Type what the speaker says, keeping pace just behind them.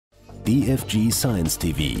DFG Science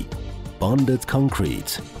TV. Bonded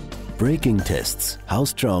concrete. Breaking tests. How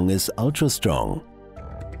strong is ultra strong?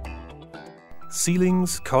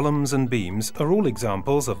 Ceilings, columns and beams are all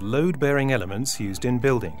examples of load-bearing elements used in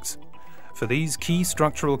buildings. For these key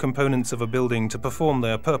structural components of a building to perform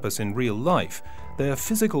their purpose in real life, their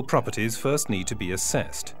physical properties first need to be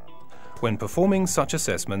assessed. When performing such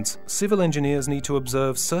assessments, civil engineers need to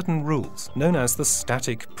observe certain rules, known as the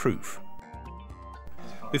static proof.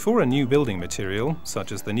 Before a new building material,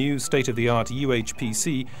 such as the new state-of-the-art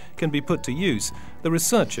UHPC, can be put to use, the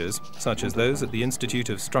researchers, such as those at the Institute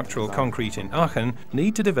of Structural Concrete in Aachen,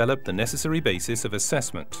 need to develop the necessary basis of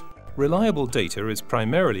assessment. Reliable data is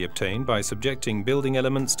primarily obtained by subjecting building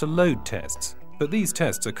elements to load tests, but these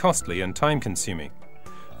tests are costly and time-consuming.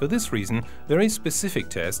 For this reason, very specific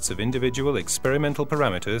tests of individual experimental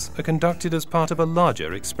parameters are conducted as part of a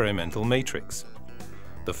larger experimental matrix.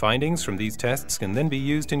 The findings from these tests can then be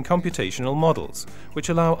used in computational models, which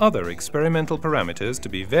allow other experimental parameters to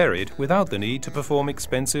be varied without the need to perform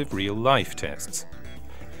expensive real-life tests.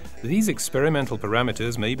 These experimental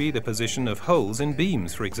parameters may be the position of holes in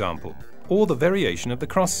beams, for example, or the variation of the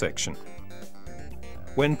cross-section.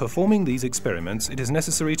 When performing these experiments, it is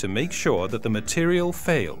necessary to make sure that the material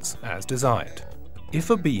fails as desired.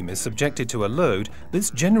 If a beam is subjected to a load,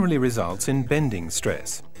 this generally results in bending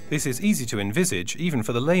stress. This is easy to envisage even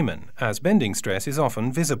for the layman, as bending stress is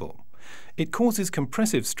often visible. It causes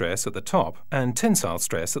compressive stress at the top and tensile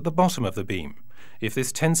stress at the bottom of the beam. If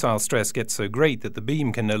this tensile stress gets so great that the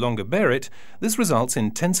beam can no longer bear it, this results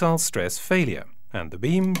in tensile stress failure, and the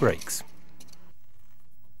beam breaks.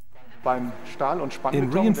 In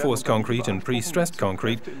reinforced concrete and pre-stressed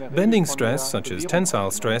concrete, bending stress, such as tensile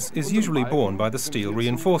stress, is usually borne by the steel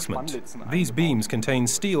reinforcement. These beams contain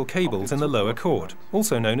steel cables in the lower cord,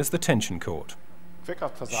 also known as the tension cord.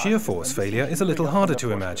 Shear force failure is a little harder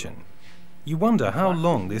to imagine. You wonder how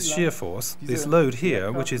long this shear force, this load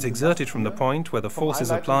here, which is exerted from the point where the force is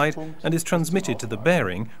applied and is transmitted to the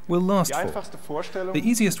bearing, will last for. The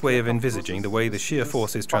easiest way of envisaging the way the shear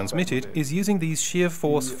force is transmitted is using these shear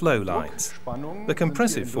force flow lines. The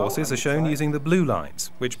compressive forces are shown using the blue lines,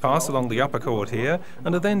 which pass along the upper cord here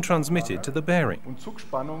and are then transmitted to the bearing,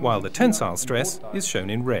 while the tensile stress is shown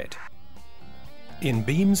in red. In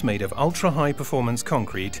beams made of ultra-high performance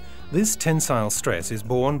concrete, this tensile stress is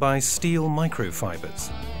borne by steel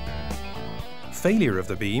microfibers. Failure of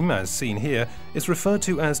the beam, as seen here, is referred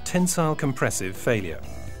to as tensile-compressive failure.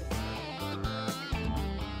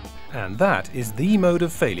 And that is the mode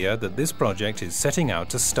of failure that this project is setting out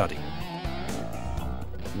to study.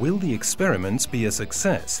 Will the experiments be a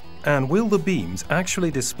success? And will the beams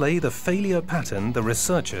actually display the failure pattern the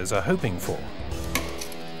researchers are hoping for?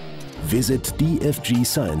 Visit DFG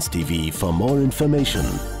Science TV for more information.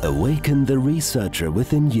 Awaken the researcher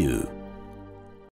within you.